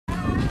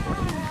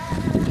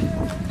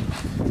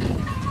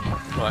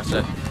Right,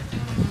 so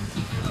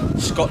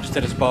Scott just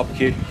did his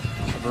barbecue.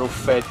 We're all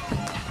fed.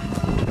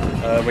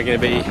 We're going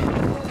to be.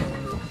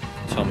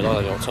 I don't know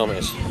what time it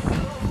is.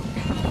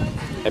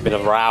 It's been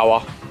another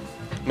hour.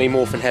 Me,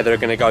 Morph, and Heather are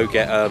going to go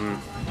get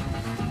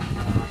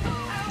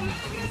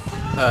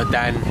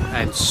Dan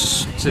and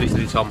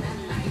Silly Tom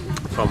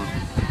from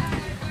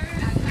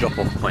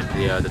drop-off point,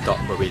 the dock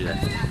where we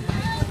left.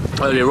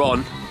 Earlier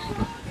on,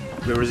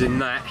 we was in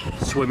that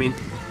swimming,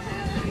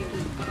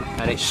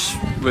 and it's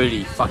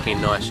really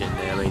fucking nice in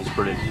there. I mean, it's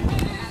brilliant.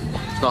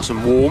 It's nice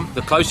and warm.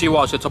 The closer you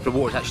are to the top of the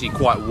water, it's actually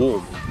quite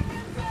warm.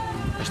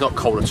 It's not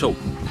cold at all.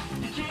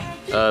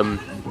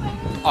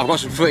 I've got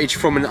some footage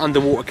from an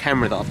underwater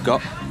camera that I've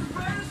got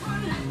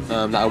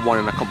that I won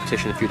in a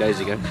competition a few days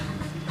ago.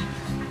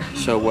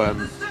 So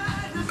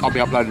I'll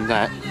be uploading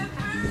that.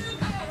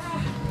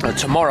 And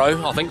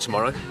tomorrow, I think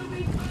tomorrow,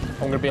 I'm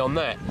going to be on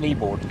that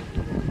kneeboard.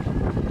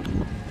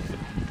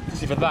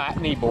 It's either that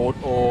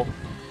kneeboard or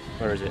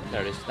where is it?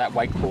 There it is. That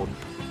wakeboard.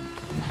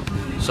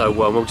 So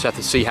we'll just have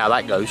to see how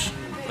that goes.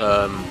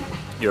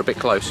 You're a bit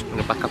close. I'm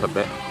going to back up a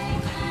bit.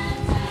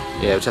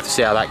 Yeah, we'll just have to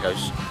see how that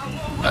goes.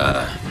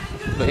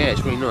 But yeah,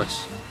 it's really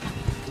nice.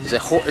 There's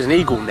an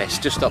eagle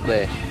nest just up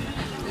there.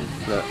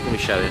 Look, let me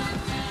show you.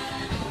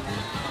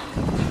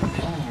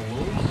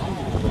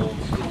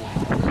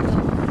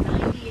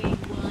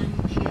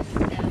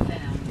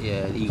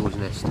 Yeah, an eagle's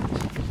nest.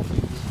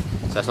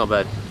 So that's not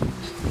bad.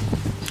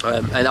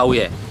 And oh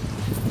yeah,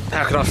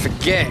 how could I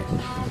forget?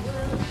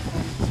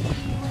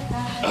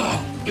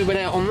 Oh, we went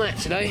out on that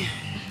today.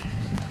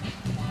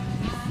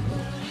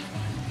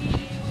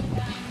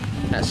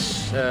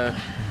 That's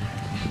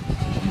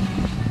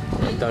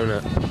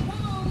donut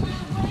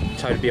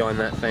towed behind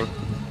that thing,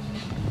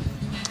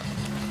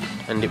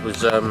 and it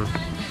was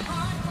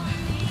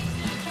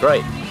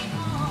great.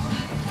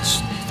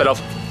 Fell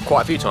off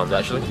quite a few times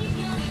actually,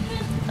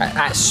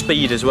 at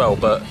speed as well,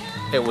 but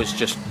it was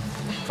just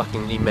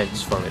fucking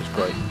immense fun. It was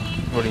great.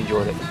 Really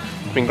enjoyed it.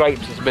 It's been great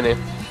since I've been here.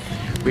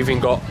 We've even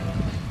got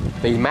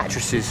the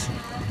mattresses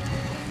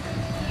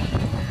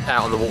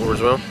out on the water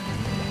as well.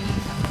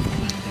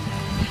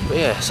 But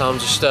yeah, so I'm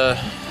just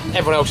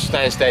everyone else is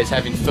downstairs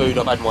having food.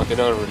 I've had my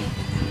dinner, and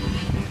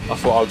I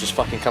thought I'll just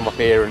fucking come up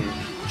here and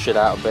chill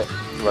out a bit,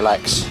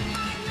 relax.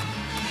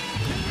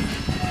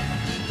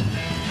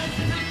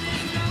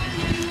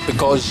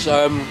 Because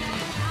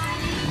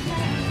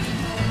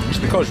it's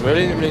because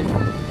really, I mean,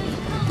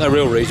 no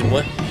real reason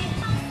why.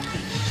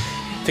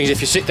 Thing is,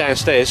 if you sit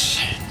downstairs,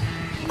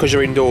 because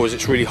you're indoors,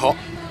 it's really hot,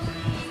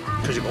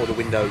 because you've got all the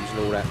windows and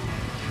all that.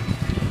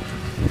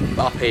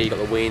 But up here you've got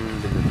the wind,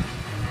 and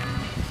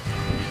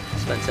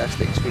it's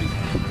fantastic. It's really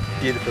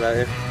beautiful out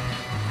here.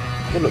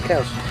 Good look,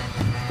 cows.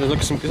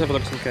 Let's have a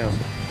look at some cows.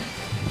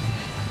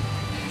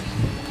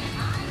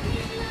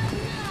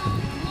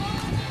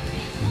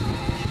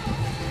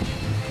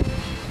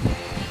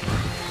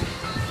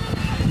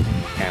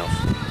 Cows.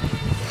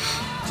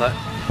 So.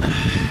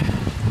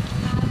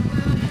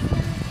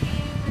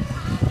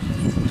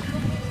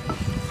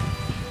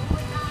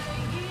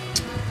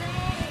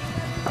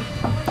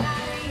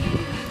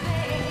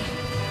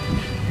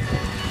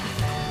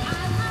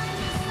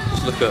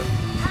 Look at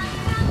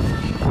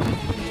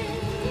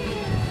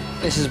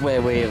this is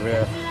where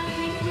we're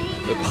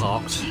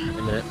parked in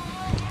a minute.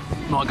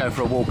 Might go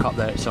for a walk up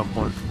there at some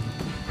point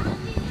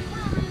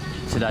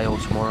today or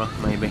tomorrow,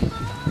 maybe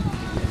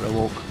for a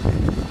walk.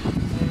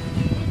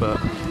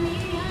 But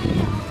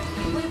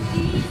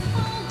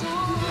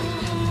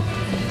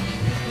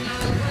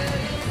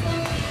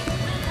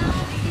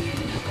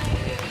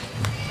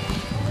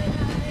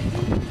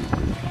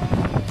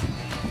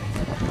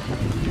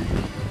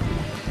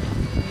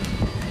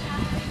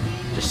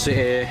sit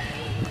here,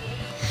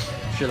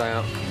 chill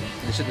out,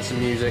 listen to some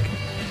music,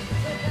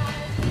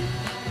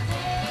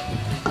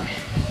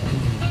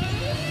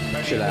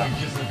 chill out,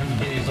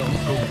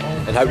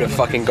 and hope to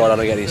fucking God I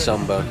don't get any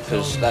sunburn,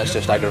 because that's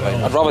just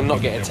aggravating. I'd rather not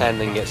get a tan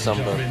than get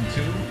sunburn.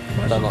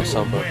 I don't like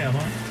sunburn.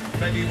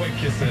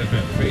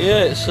 But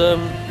yeah, it's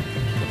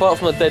apart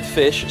from a dead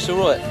fish, it's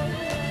alright.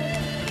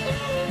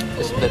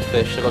 It's a dead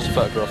fish. I've got some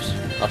photographs.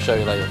 I'll show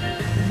you later.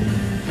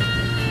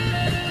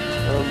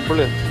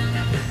 Brilliant.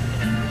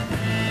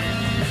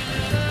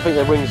 I think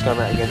the ring's going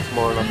out again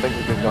tomorrow, and I think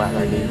we're going to go out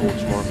there and kneeboard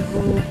tomorrow.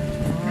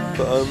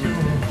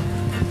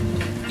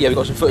 But yeah, we've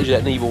got some footage of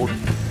that kneeboard,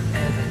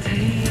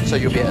 so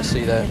you'll be able to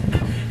see that.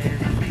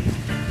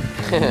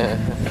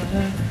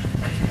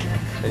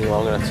 Anyway,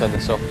 I'm going to turn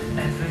this off.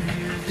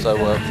 So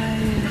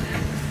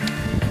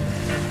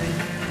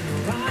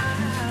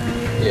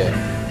yeah,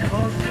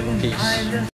 peace.